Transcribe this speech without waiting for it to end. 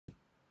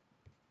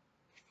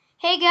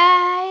Hey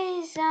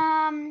guys,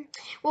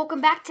 welcome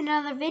back to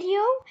another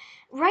video.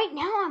 Right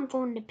now I'm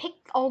going to pick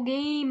a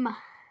game. I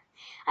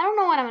don't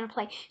know what I'm going to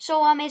play.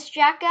 So, it's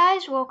Jack,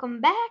 guys.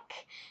 Welcome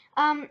back.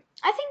 I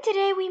think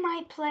today we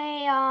might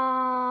play,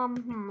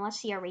 let's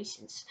see our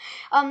recents.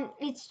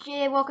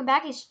 Welcome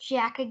back. It's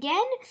Jack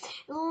again.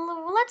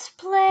 Let's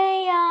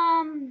play,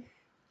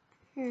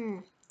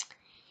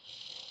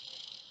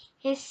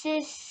 This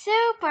is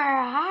super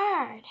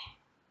hard.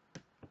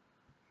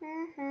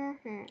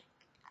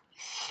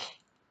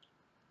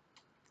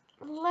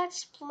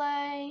 Let's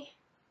play,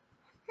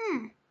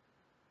 I'm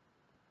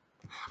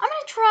gonna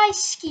try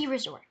ski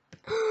resort.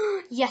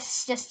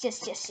 yes.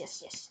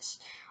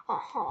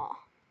 Uh-huh.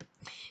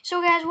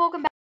 So guys,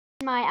 welcome back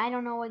to my I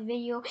don't know what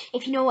video.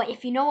 If you know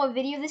what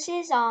video this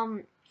is,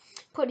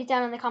 put it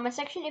down in the comment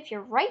section. If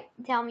you're right,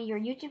 tell me your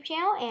YouTube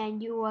channel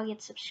and you will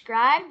get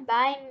subscribed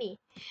by me.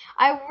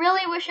 I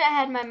really wish I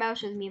had my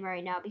mouse with me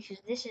right now because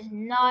this is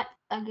not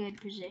a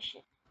good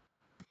position.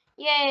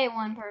 Yay,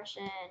 one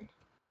person.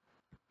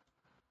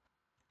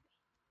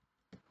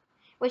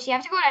 Wait, so you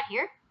have to go down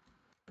here?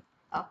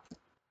 Oh.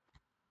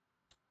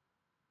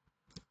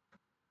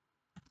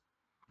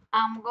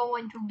 I'm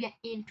going to get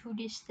into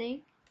this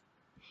thing.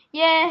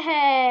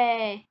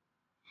 Yay!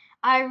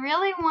 I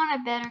really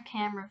want a better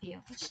camera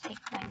view. Let's take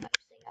my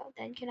mouse thing out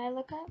then. Can I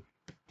look up?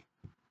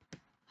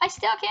 I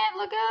still can't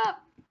look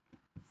up.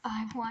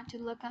 I want to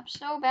look up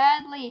so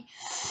badly.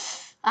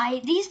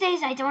 These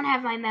days I don't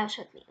have my mouse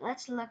with me.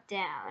 Let's look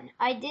down.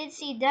 I did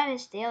see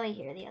Dennis Daly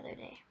here the other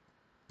day.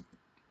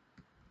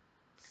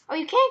 Oh,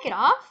 you can't get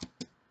off?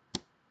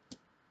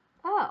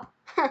 Oh.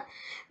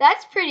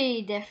 That's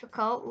pretty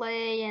difficult.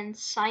 Lay and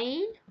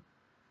sign.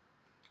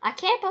 I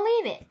can't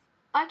believe it.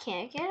 I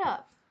can't get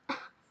up.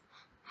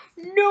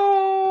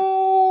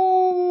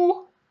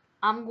 No!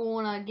 I'm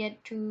gonna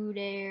get to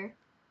there.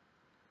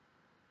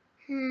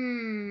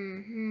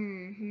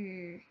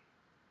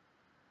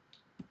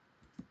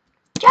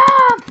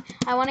 Jump!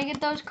 I want to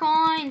get those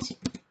coins.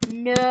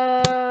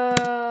 No.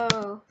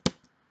 Oh,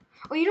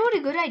 you know what a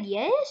good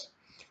idea is?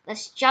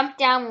 Let's jump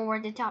down when we're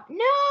at the top.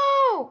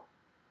 No!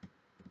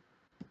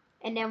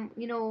 And then,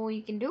 you know what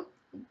you can do?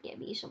 Get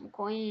me some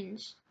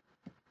coins.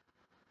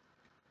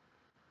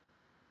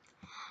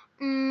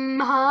 Today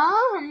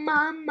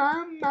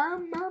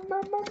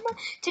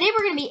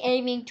we're going to be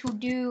aiming to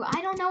do,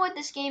 I don't know what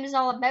this game is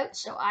all about,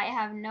 so I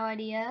have no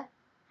idea.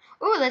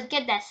 Ooh, let's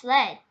get that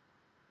sled.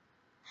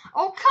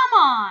 Oh, come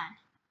on.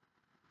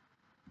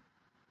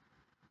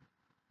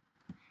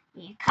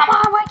 Yeah, come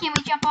on, why can't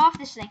we jump off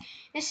this thing?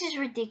 This is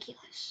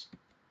ridiculous.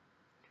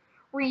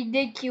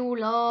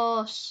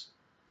 Ridiculous.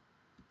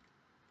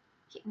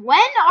 When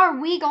are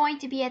we going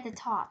to be at the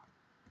top?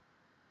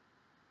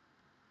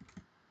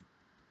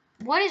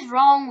 What is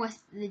wrong with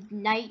the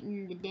night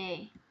and the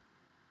day?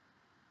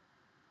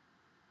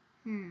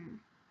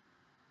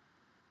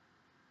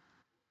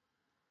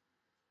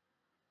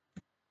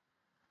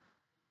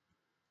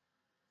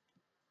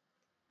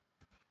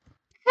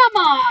 Come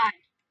on!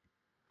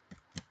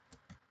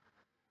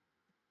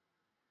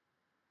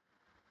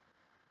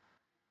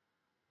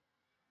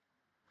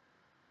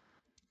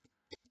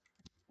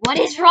 What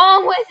is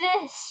wrong with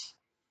this?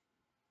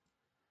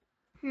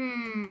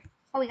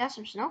 Oh, we got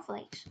some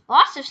snowflakes.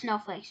 Lots of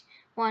snowflakes.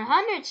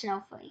 100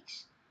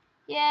 snowflakes.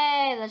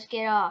 Yay, let's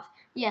get off.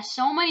 Yes,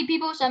 so many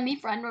people send me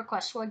friend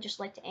requests, so I'd just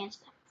like to answer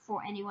them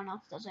before anyone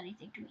else does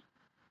anything to me.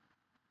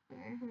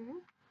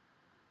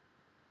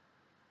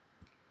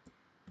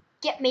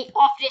 Get me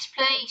off this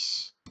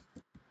place.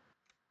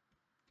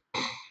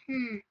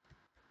 Ooh,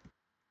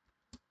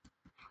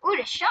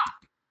 the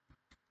shop.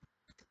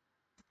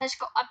 Let's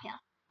go uphill.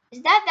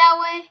 Is that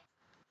way?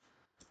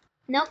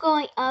 No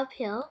going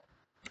uphill.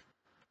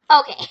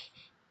 Okay.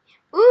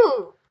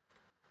 Ooh.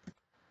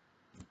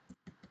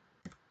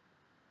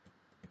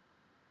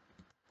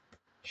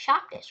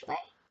 Shop this way.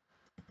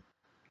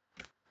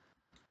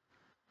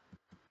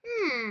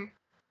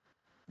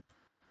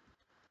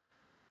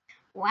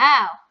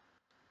 Wow.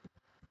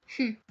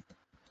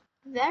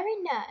 Very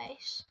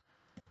nice.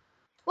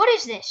 What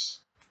is this?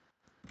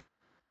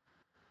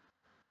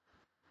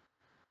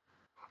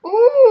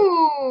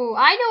 Ooh,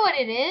 I know what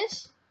it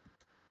is.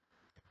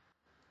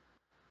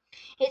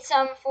 It's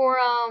for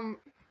I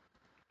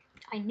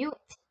knew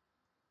it.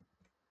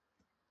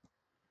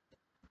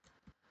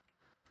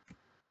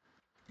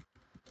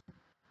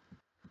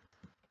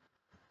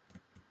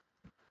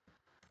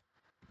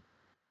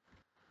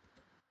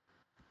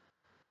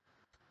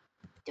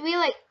 Do we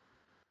like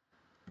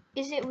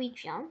is it we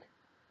jump?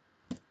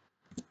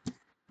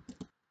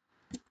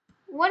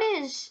 What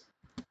is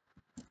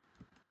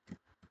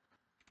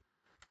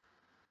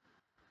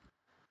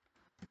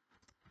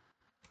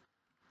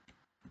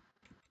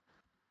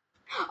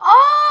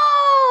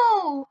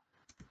Oh!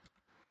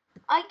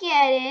 I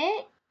get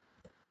it.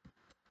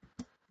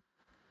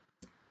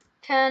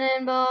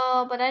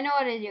 Cannonball, but I know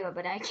how to do it,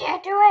 but I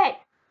can't do it.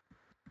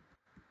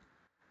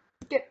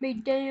 Get me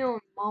down.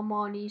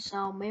 Mama needs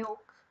some milk.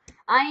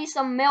 I need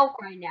some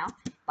milk right now,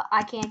 but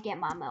I can't get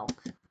my milk.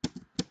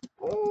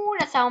 Ooh,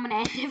 that's that's how I'm gonna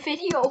end the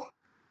video.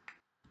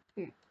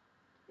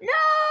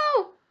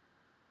 No!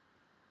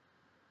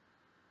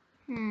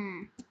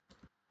 Mm-hmm.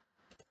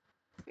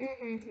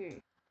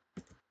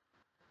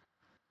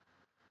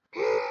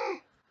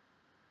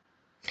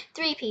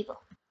 3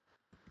 people.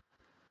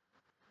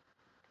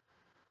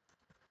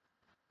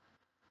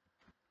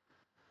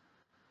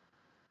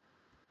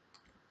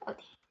 Oh, dang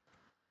it.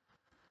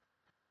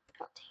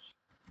 Oh, dang it.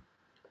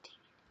 Oh, dang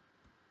it.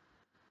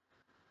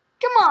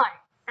 Come on!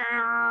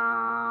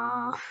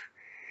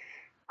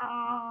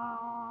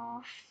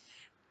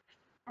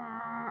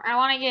 I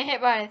want to get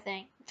hit by the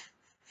thing.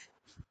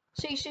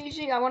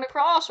 See, I want to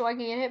crawl so I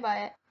can get hit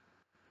by it.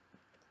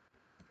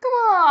 Come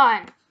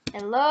on!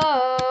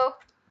 Hello?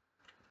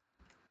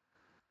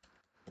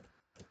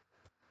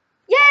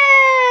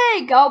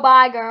 Yay! Go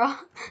by, girl.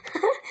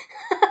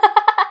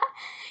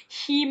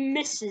 She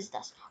misses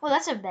us. Oh,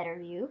 that's a better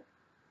view.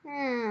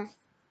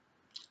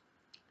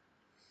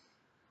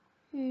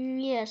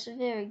 Yes, a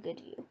very good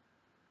view.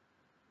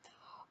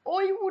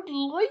 I would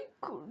like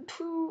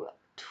to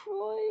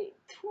try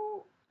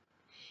to...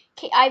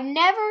 Okay, I've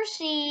never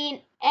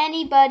seen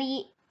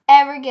anybody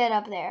ever get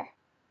up there.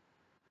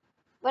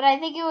 But I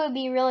think it would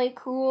be really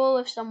cool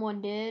if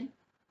someone did.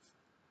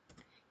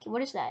 Okay,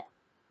 what is that?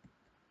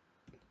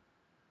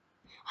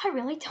 I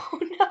really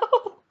don't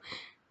know.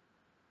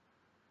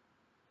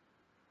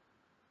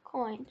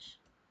 Coins.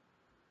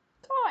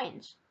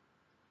 Coins.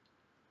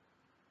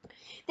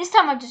 This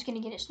time I'm just gonna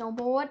get a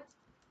snowboard.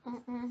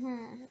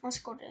 Let's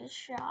go to the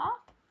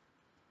shop.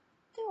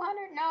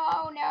 200. No.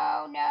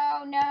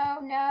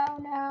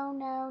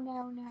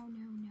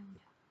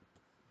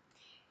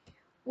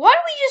 Why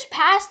don't we just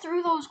pass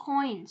through those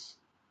coins?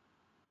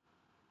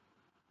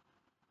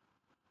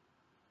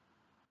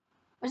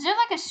 Was there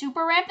like a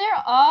super ramp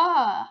there?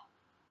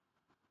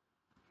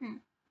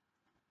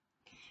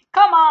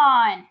 Come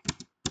on.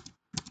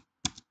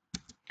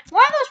 Why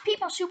are those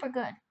people super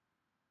good?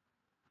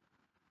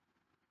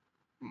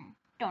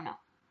 Don't know.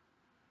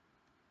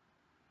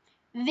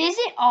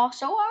 Visit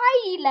also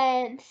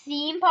Island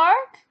theme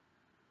park.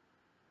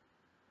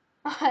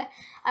 I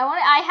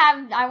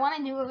want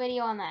to do a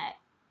video on that,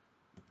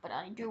 but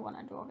I do want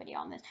to do a video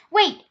on this.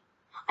 Wait,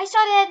 I saw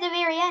it at the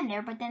very end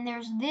there, but then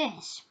there's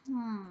this.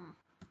 Come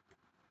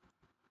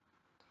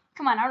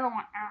on, I don't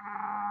want.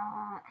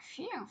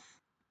 Phew.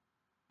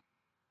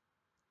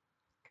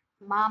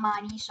 Mama,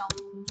 I need some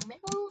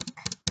milk.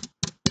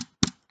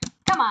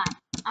 Come on,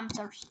 I'm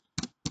thirsty.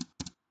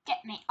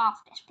 Get me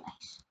off this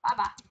place. Bye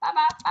bye.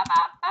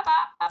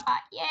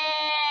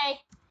 Yay!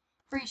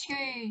 Free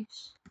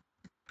skis.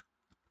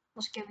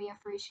 Let's give me a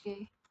free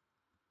ski.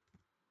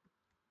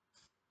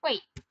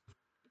 Wait.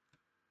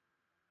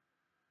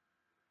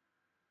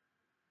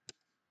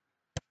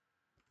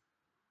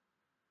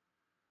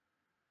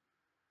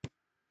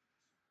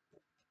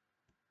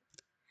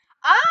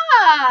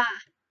 Ah!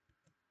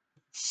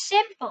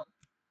 Simple.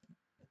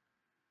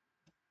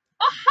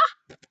 Aha!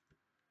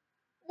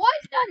 Why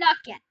did I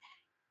not get that?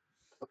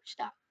 Oh,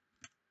 stop.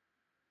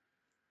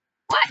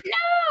 What?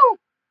 No!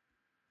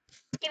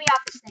 Get me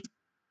off this thing.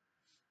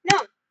 No.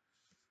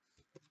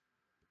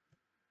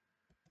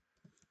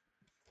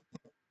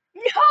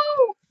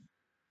 No!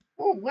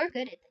 Oh, we're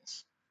good at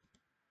this.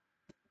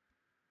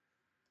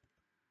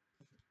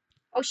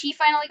 Oh, she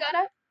finally got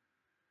up?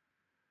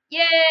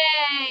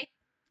 Yay!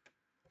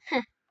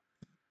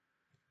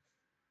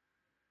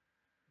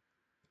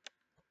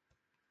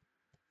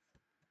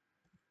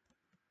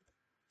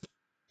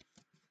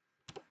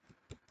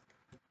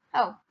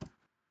 Oh.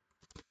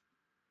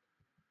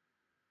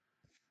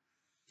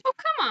 Oh,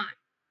 come on.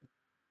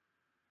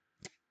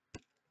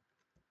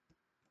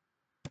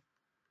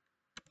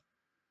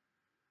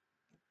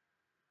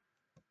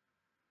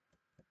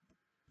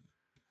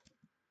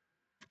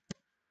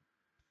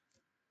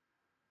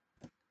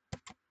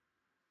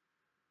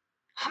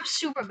 I'm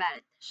super bad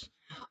at this.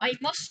 I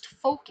must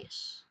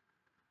focus.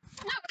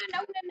 No.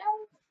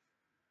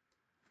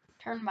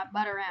 Turn my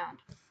butt around.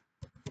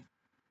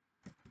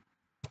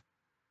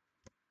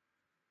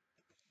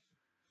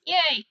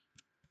 Yay!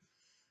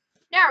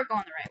 Now we're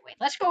going the right way.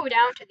 Let's go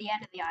down to the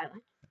end of the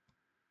island.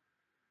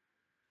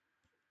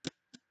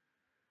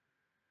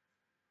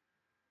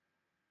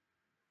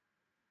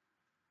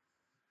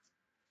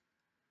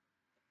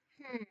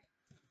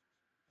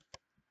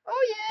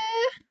 Oh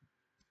yeah!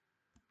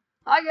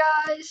 Hi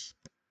guys!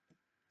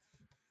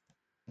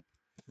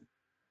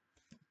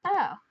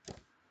 Oh.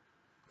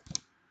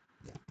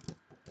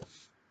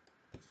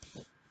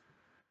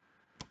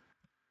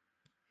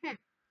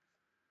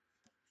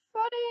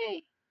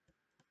 Funny!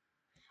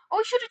 Oh,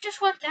 we should have just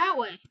went that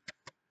way.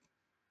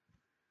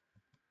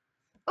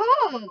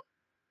 Oh!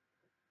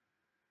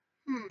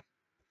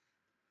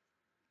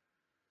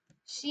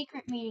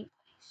 Secret meeting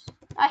place.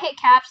 I hit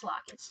caps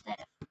lock instead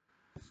of...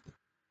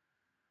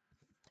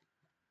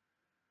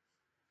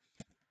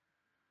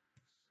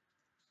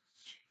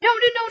 No,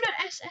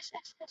 S.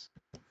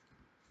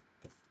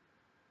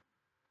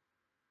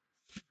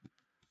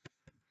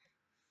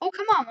 Oh,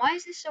 come on, why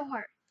is this so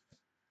hard?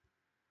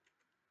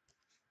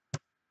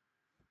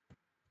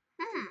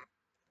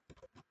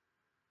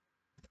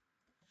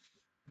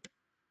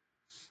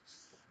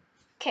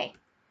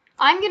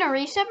 I'm gonna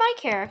reset my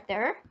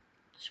character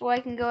so I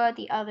can go out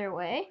the other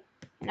way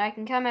and I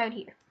can come out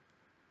here.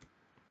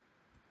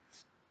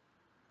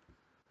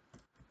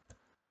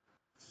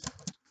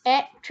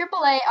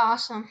 AAA,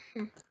 awesome.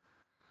 No,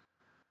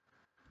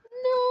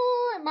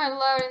 am I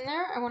allowed in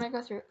there? I want to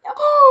go through.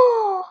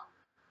 Oh!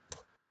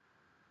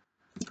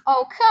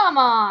 Oh, come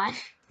on.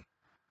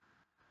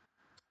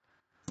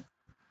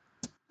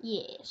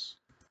 Yes.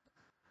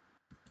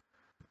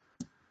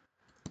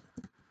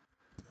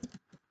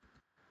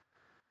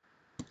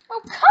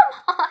 Oh, come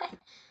on.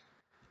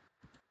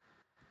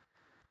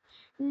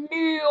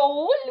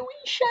 No, we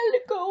shall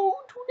go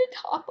to the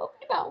top of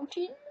the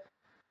mountain.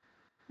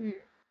 Hmm.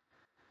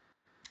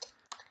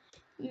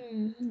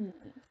 Hmm.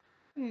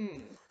 Hmm.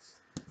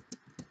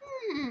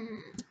 Hmm.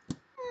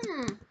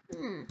 Hmm.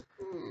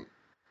 Hmm.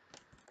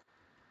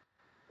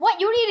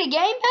 What, you need a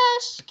game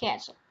pass?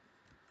 Cancel.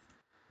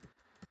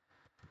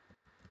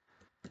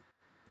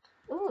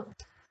 Ooh.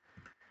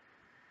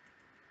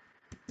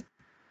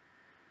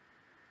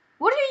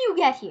 What do you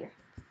get here?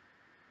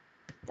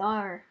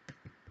 Darn.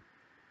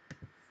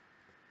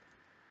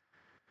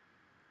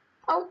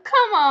 Oh,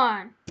 come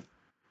on.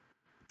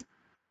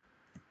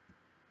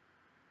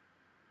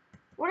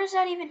 Where does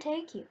that even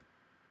take you?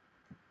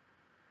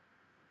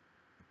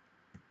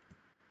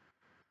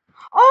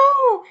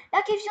 Oh,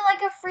 that gives you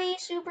like a free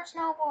super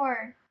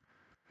snowboard.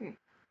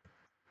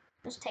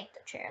 Let's take the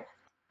chair.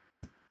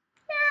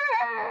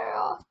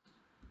 Yeah.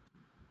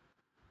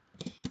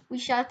 We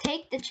shall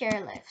take the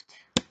chairlift.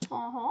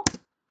 Uh-huh.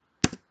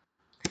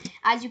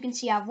 As you can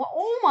see,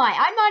 oh my,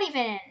 I'm not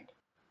even in.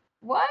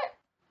 What?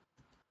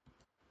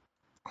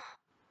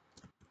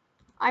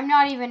 I'm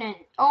not even in.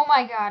 Oh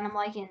my god, I'm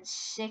like in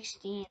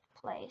 16th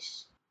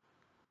place.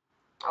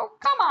 Oh,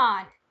 come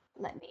on.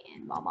 Let me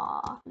in,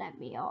 mama. Let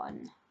me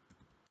on.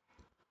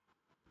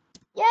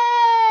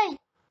 Yay!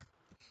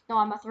 No,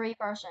 I'm a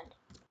 3-person.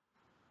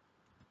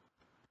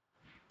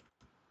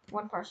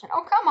 1-person.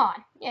 Oh, come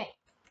on. Yay.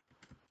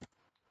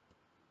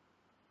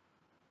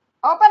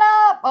 Open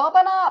up!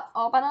 Open up!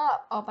 Open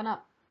up! Open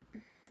up.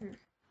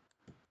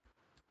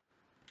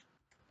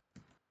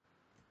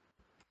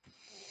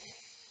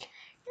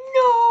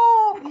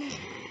 No!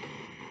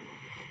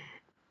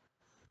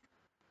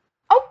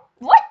 Oh,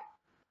 what?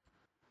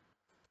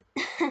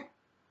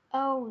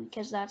 Oh,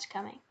 because that's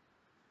coming.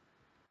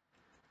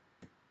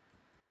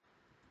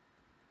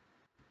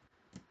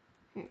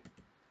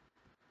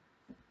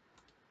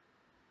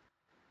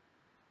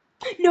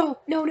 No,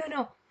 no, no,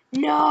 no.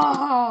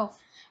 No!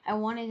 I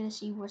wanted to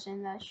see what's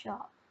in that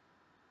shop.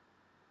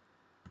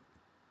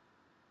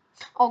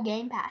 Oh,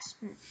 Game Pass.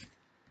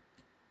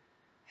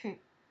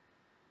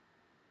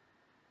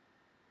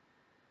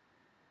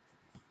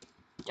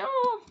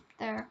 Oh,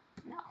 there.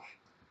 No.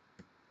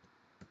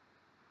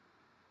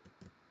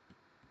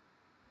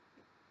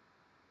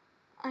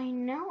 I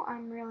know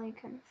I'm really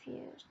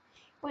confused.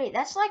 Wait,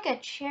 that's like a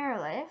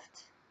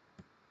chairlift.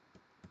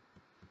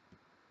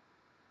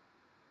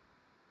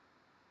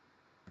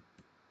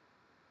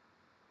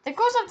 That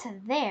goes up to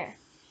there.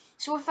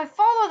 So if I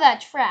follow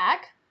that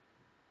track,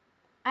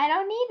 I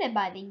don't need to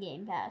buy the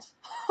Game Pass.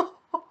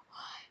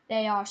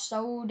 They are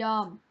so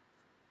dumb.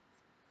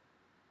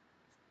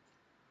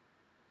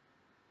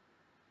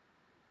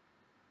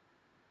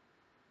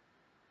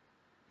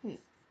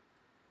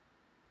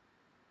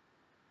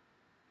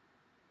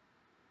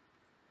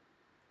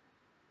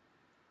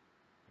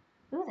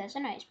 Ooh, that's a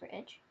nice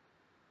bridge.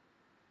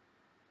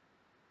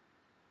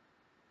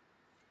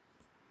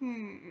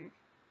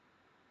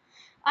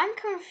 I'm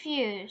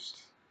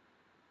confused.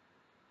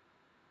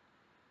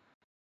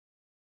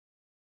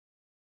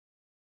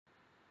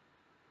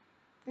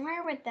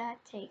 Where would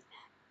that take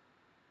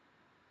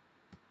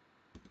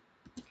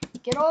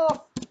that? Get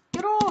off!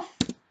 Get off!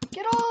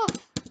 Get off!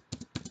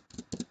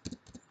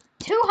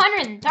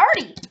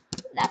 230!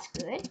 That's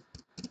good.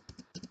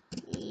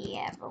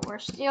 Yeah, but we're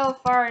still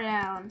far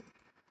down.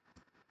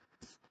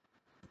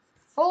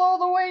 Follow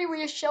the way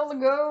we shall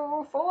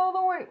go. Follow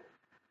the way.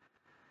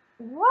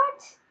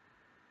 What?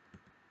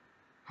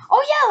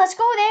 Oh yeah, let's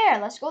go there.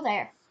 Let's go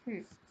there.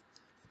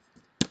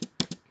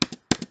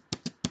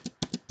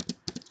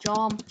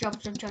 Jump, jump,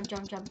 jump, jump,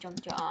 jump, jump,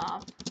 jump,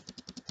 jump.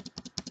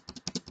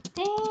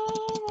 Yes.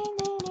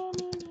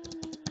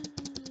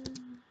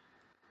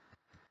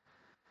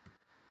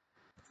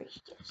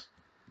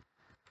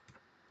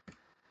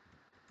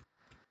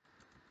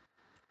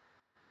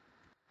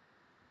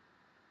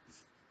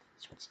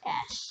 So it's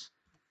S.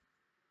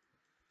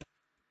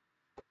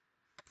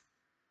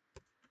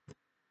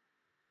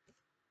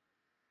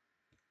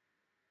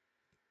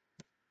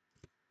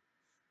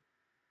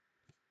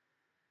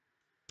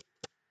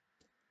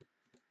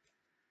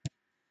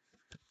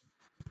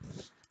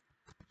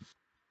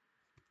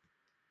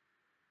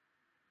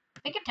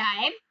 Pick a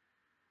time.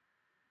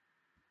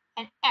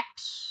 And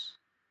X.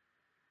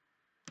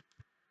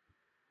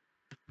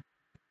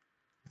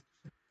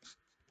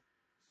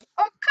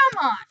 Oh, come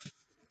on.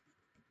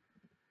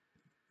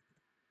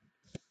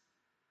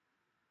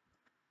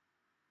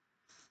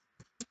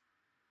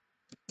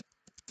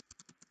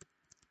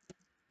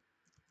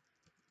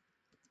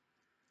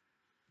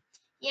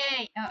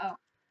 Yay! Uh-oh.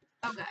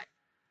 Oh, God.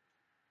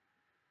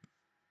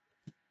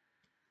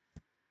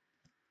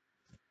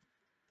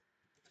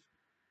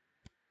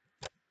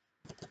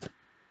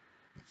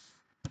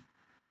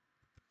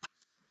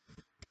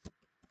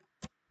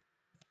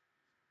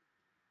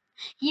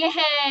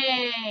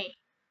 Yay!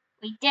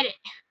 We did it.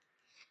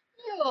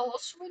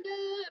 Yes, we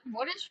did.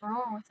 What is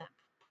wrong with it?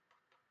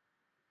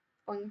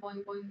 Boing,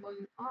 boing, boing,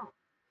 boing. Oh,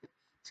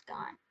 it's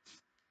gone.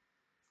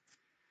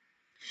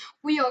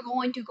 We are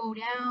going to go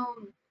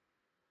down.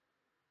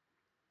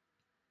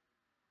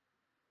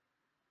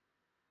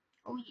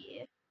 Oh,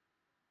 yeah.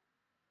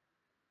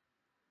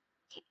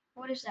 Okay,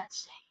 what does that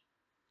say?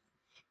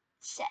 It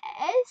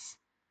says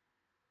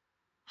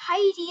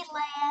Heidi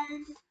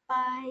Land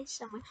by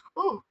someone.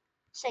 Ooh,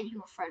 send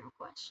you a friend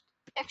request.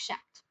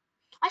 Accept.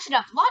 I should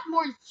have a lot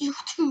more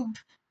YouTube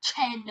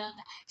channel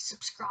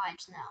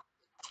subscribes now.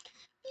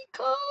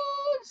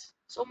 Because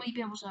so many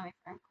people send me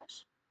friend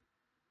requests.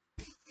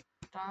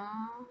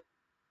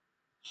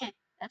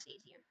 That's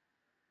easier.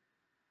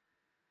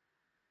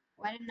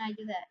 Why didn't I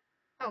do that?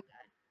 Oh,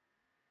 God.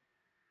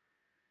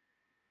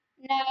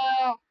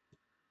 No.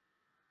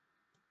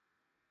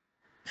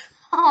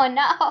 Oh,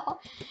 no.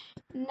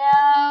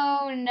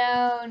 No,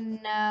 no,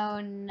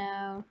 no,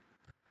 no.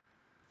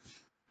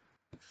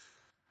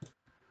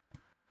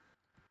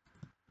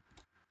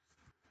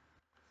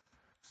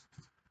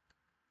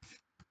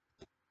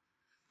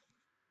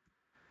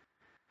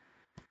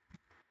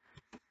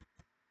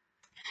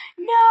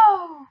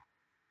 No.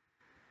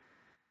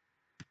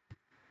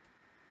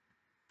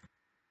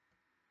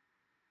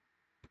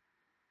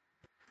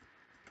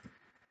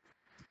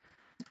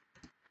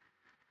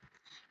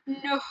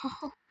 No.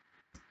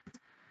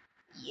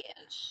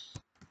 Yes.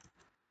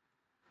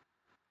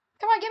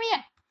 Come on, get me in.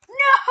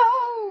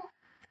 No.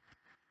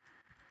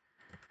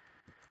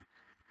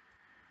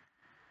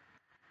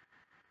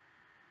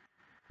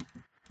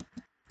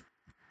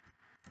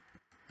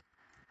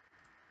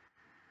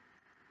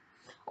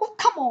 Oh,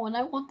 come on.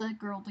 I want that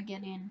girl to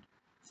get in.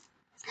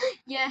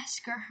 Yes,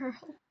 girl.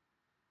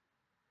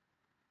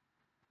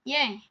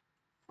 Yay.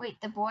 Wait,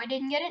 the boy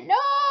didn't get it?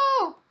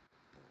 No!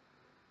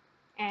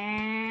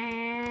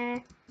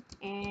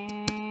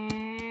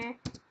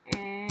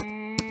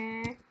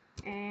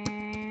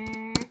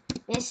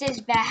 This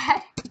is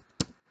bad.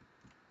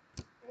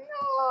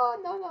 No,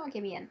 no, no,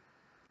 get me in.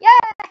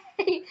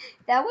 Yay!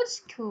 That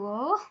was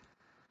cool.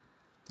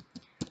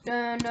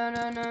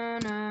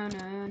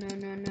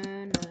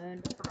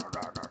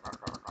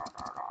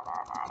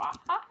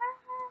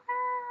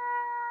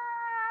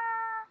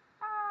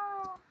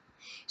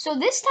 So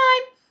this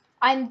time,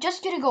 I'm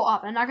just gonna go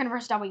up. I'm not gonna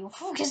press W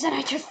because then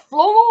I just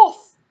flow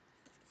off.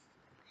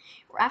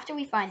 After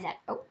we find that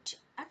out,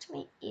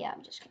 actually, yeah,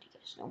 I'm just gonna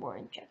get a snowboard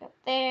and check out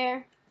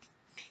there.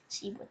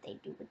 See what they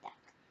do with that.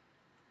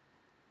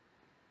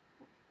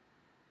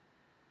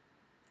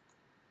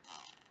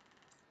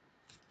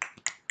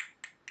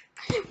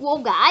 Well,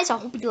 guys, I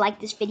hope you like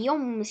this video.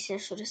 Make sure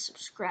to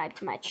subscribe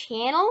to my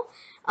channel.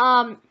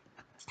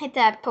 Hit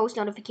that post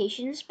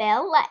notifications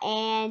bell,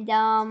 and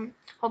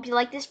hope you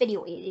like this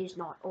video. It is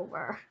not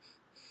over.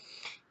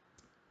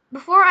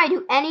 Before I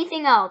do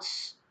anything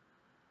else,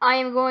 I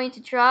am going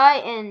to try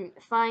and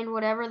find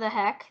whatever the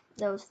heck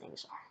those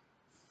things are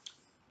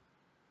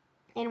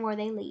and where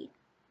they lead.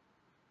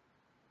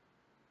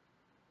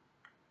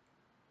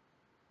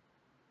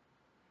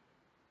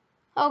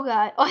 Oh,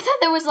 God. Oh, I thought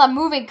there was a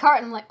moving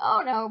cart. I'm like,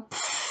 oh, no.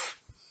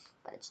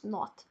 But it's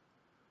not.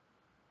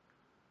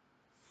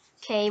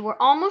 Okay, we're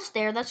almost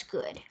there. That's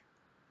good.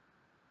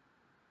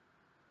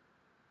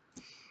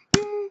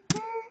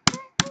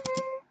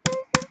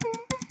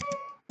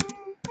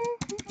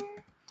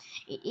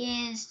 It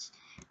is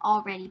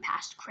already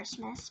past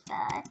Christmas, but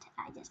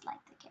I just like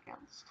the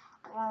carols.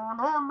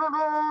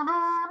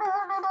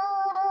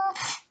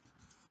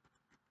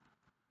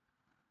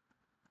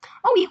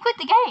 Oh, you quit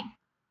the game.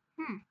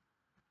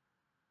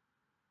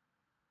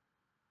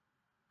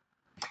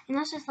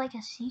 Unless it's like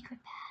a secret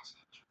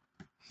passage.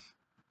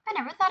 I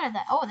never thought of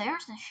that. Oh,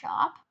 there's the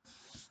shop.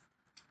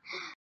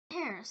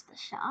 Here's the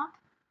shop.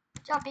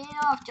 Jumping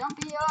off,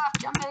 jumping off,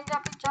 jumping,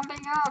 jumping,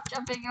 jumping off,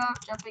 jumping off,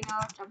 jumping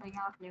off, jumping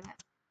off. Knew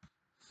it.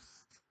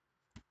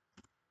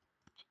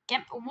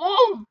 Get,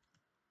 whoa!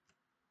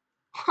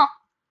 Huh.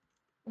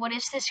 What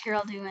is this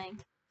girl doing?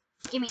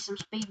 Give me some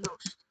speed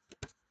boost.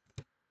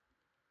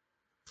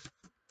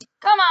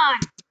 Come on!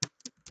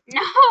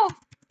 No!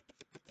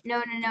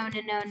 No, no, no,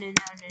 no, no, no, no, no,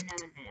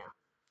 no, no.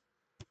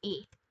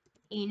 E.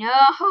 E,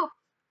 no!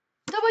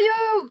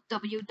 W!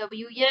 W,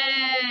 W,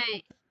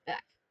 yay!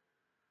 Back.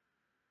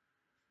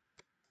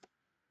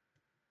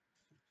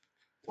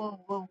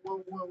 Whoa, whoa,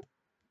 whoa, whoa.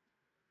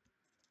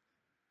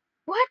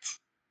 What?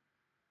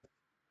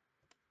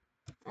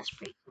 That's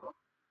pretty cool.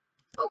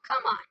 Oh,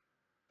 come on.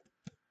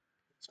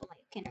 It's only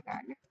a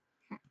kindergartner.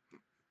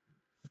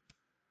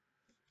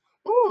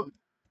 Ooh,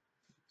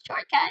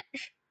 shortcut.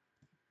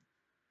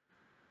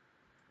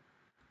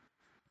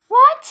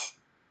 What?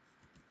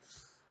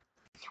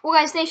 Well,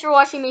 guys, thanks for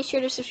watching. Make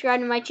sure to subscribe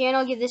to my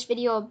channel. Give this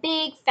video a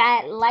big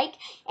fat like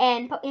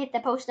and hit the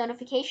post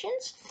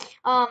notifications.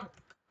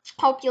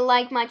 Hope you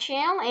like my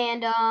channel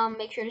and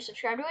make sure to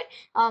subscribe to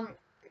it.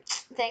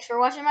 Thanks for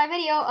watching my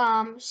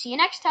video. See you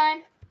next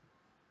time.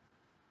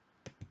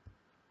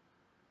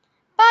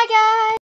 Bye, guys.